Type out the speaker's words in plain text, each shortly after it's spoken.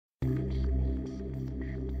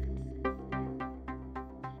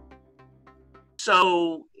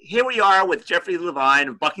So here we are with Jeffrey Levine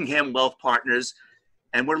of Buckingham Wealth Partners,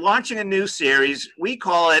 and we're launching a new series. We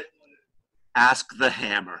call it Ask the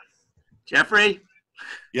Hammer. Jeffrey?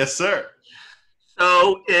 Yes, sir.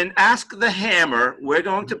 So in Ask the Hammer, we're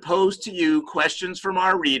going to pose to you questions from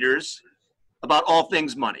our readers about all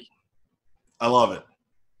things money. I love it.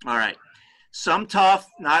 All right. Some tough,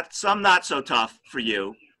 some not so tough for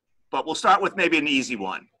you, but we'll start with maybe an easy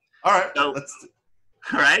one. All right. So,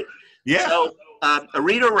 all right. Yeah. So a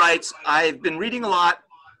reader writes, I've been reading a lot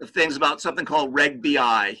of things about something called Reg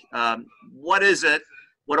BI. What is it?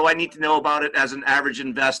 What do I need to know about it as an average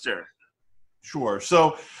investor? Sure.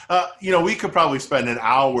 So, we could probably spend an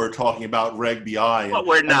hour talking about Reg BI. But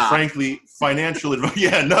we're not. And frankly, financial advice.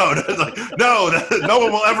 Yeah, no, no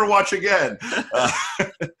one will ever watch again.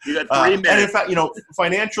 You got 3 minutes. And in fact,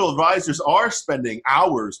 financial advisors are spending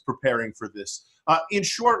hours preparing for this. In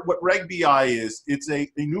short, what Reg BI is, it's a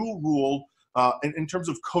new rule in terms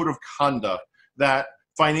of code of conduct that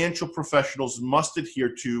financial professionals must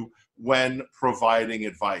adhere to when providing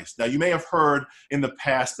advice. Now, you may have heard in the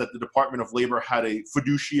past that the Department of Labor had a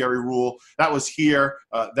fiduciary rule. That was here.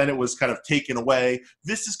 Then it was kind of taken away.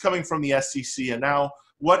 This is coming from the SEC. And now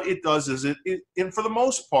what it does is and for the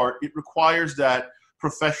most part, it requires that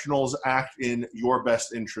professionals act in your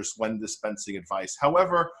best interest when dispensing advice.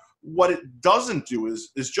 However, what it doesn't do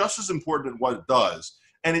is just as important as what it does.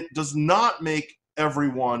 And it does not make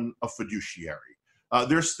everyone a fiduciary.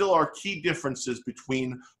 There still are key differences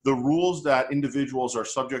between the rules that individuals are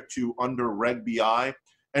subject to under Reg BI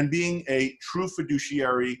and being a true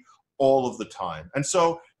fiduciary all of the time. And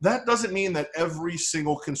so that doesn't mean that every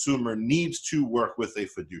single consumer needs to work with a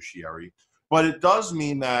fiduciary, but it does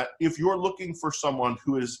mean that if you're looking for someone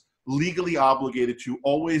who is legally obligated to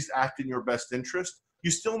always act in your best interest, you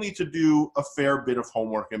still need to do a fair bit of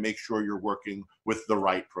homework and make sure you're working with the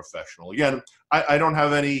right professional. Again, I don't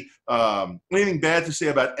have anything bad to say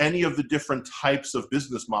about any of the different types of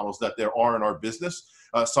business models that there are in our business.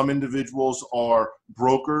 Some individuals are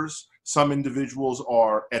brokers. Some individuals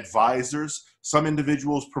are advisors. Some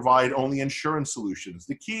individuals provide only insurance solutions.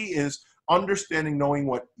 The key is understanding, knowing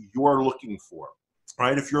what you're looking for,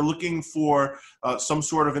 right? If you're looking for some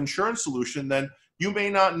sort of insurance solution, then you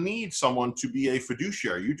may not need someone to be a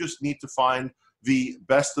fiduciary. You just need to find the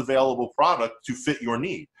best available product to fit your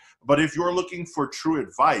need. But if you're looking for true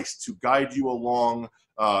advice to guide you along,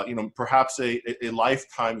 perhaps a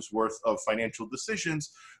lifetime's worth of financial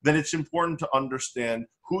decisions, then it's important to understand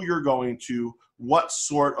who you're going to, what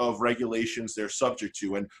sort of regulations they're subject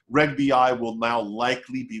to. And Reg BI will now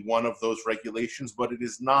likely be one of those regulations, but it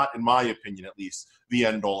is not, in my opinion at least, the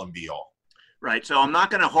end all and be all. Right. So I'm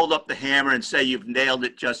not going to hold up the hammer and say you've nailed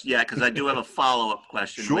it just yet, because I do have a follow-up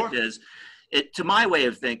question, Sure. Which is, to my way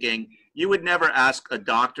of thinking, you would never ask a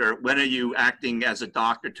doctor, when are you acting as a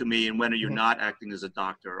doctor to me and when are you not acting as a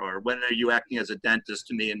doctor? Or when are you acting as a dentist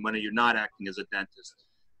to me and when are you not acting as a dentist?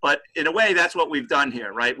 But in a way, that's what we've done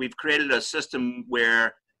here, right? We've created a system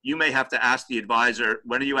where you may have to ask the advisor,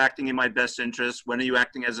 when are you acting in my best interest? When are you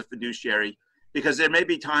acting as a fiduciary? Because there may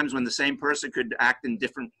be times when the same person could act in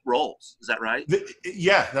different roles. Is that right?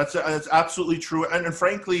 Yeah, that's absolutely true. And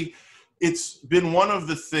frankly, it's been one of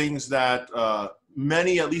the things that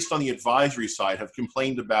many, at least on the advisory side, have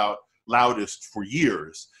complained about loudest for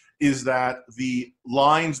years, is that the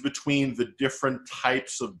lines between the different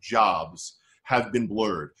types of jobs have been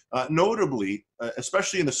blurred. Notably,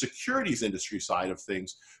 especially in the securities industry side of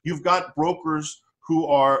things, you've got brokers who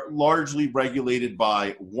are largely regulated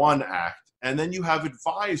by one act, and then you have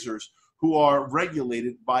advisors who are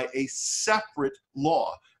regulated by a separate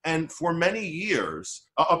law. And for many years,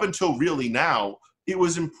 up until really now, it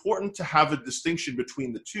was important to have a distinction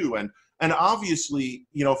between the two. And obviously,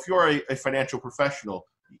 if you're a financial professional,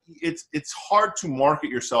 it's hard to market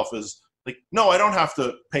yourself as like, no, I don't have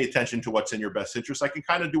to pay attention to what's in your best interest. I can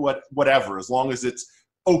kind of do whatever, as long as it's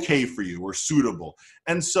okay for you or suitable.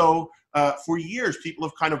 And so for years, people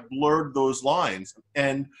have kind of blurred those lines.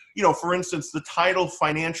 And, for instance, the title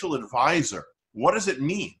financial advisor, what does it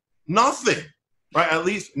mean? Nothing, right? At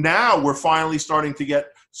least now we're finally starting to get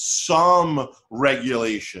some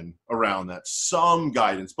regulation around that, some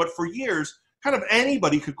guidance. But for years, kind of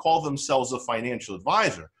anybody could call themselves a financial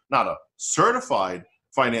advisor, not a certified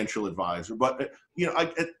financial advisor, but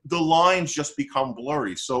the lines just become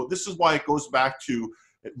blurry. So this is why it goes back to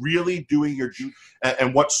really doing your due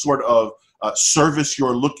and what sort of service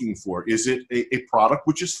you're looking for. Is it a product,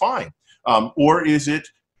 which is fine, or is it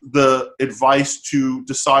the advice to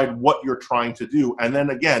decide what you're trying to do, and then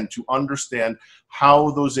again to understand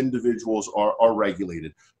how those individuals are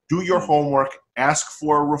regulated? Do your homework. Ask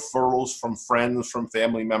for referrals from friends, from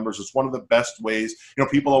family members. It's one of the best ways.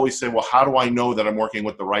 People always say, well, how do I know that I'm working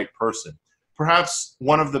with the right person? Perhaps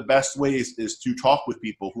one of the best ways is to talk with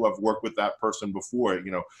people who have worked with that person before,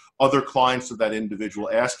 other clients of that individual,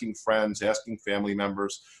 asking friends, asking family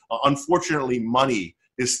members. Unfortunately, money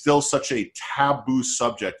is still such a taboo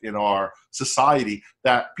subject in our society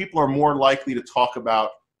that people are more likely to talk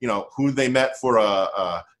about, who they met for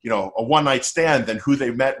a one-night stand than who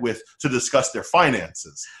they met with to discuss their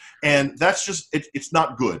finances. And that's just, it's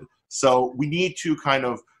not good. So we need to kind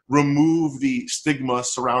of remove the stigma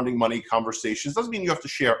surrounding money conversations. Doesn't mean you have to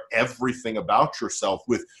share everything about yourself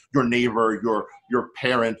with your neighbor, your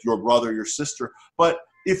parent, your brother, your sister. But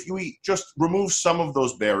if we just remove some of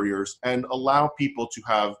those barriers and allow people to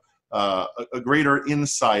have a greater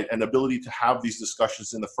insight and ability to have these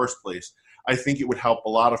discussions in the first place, I think it would help a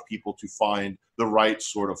lot of people to find the right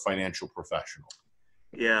sort of financial professional.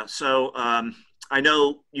 Yeah. So I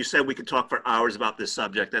know you said we could talk for hours about this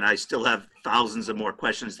subject, and I still have thousands of more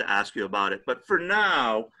questions to ask you about it. But for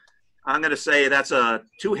now, I'm going to say that's a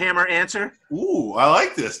 2-hammer answer. Ooh, I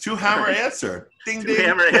like this. 2-hammer answer. Ding, ding.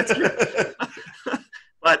 2-hammer answer.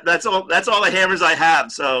 But that's all the hammers I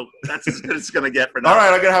have. So that's as good as it's going to get for now. All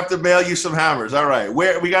right, I'm going to have to mail you some hammers. All right.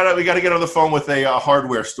 We got to get on the phone with a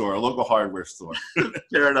hardware store, a local hardware store.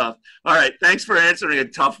 Fair enough. All right. Thanks for answering a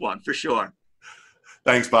tough one, for sure.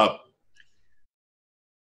 Thanks, Bob.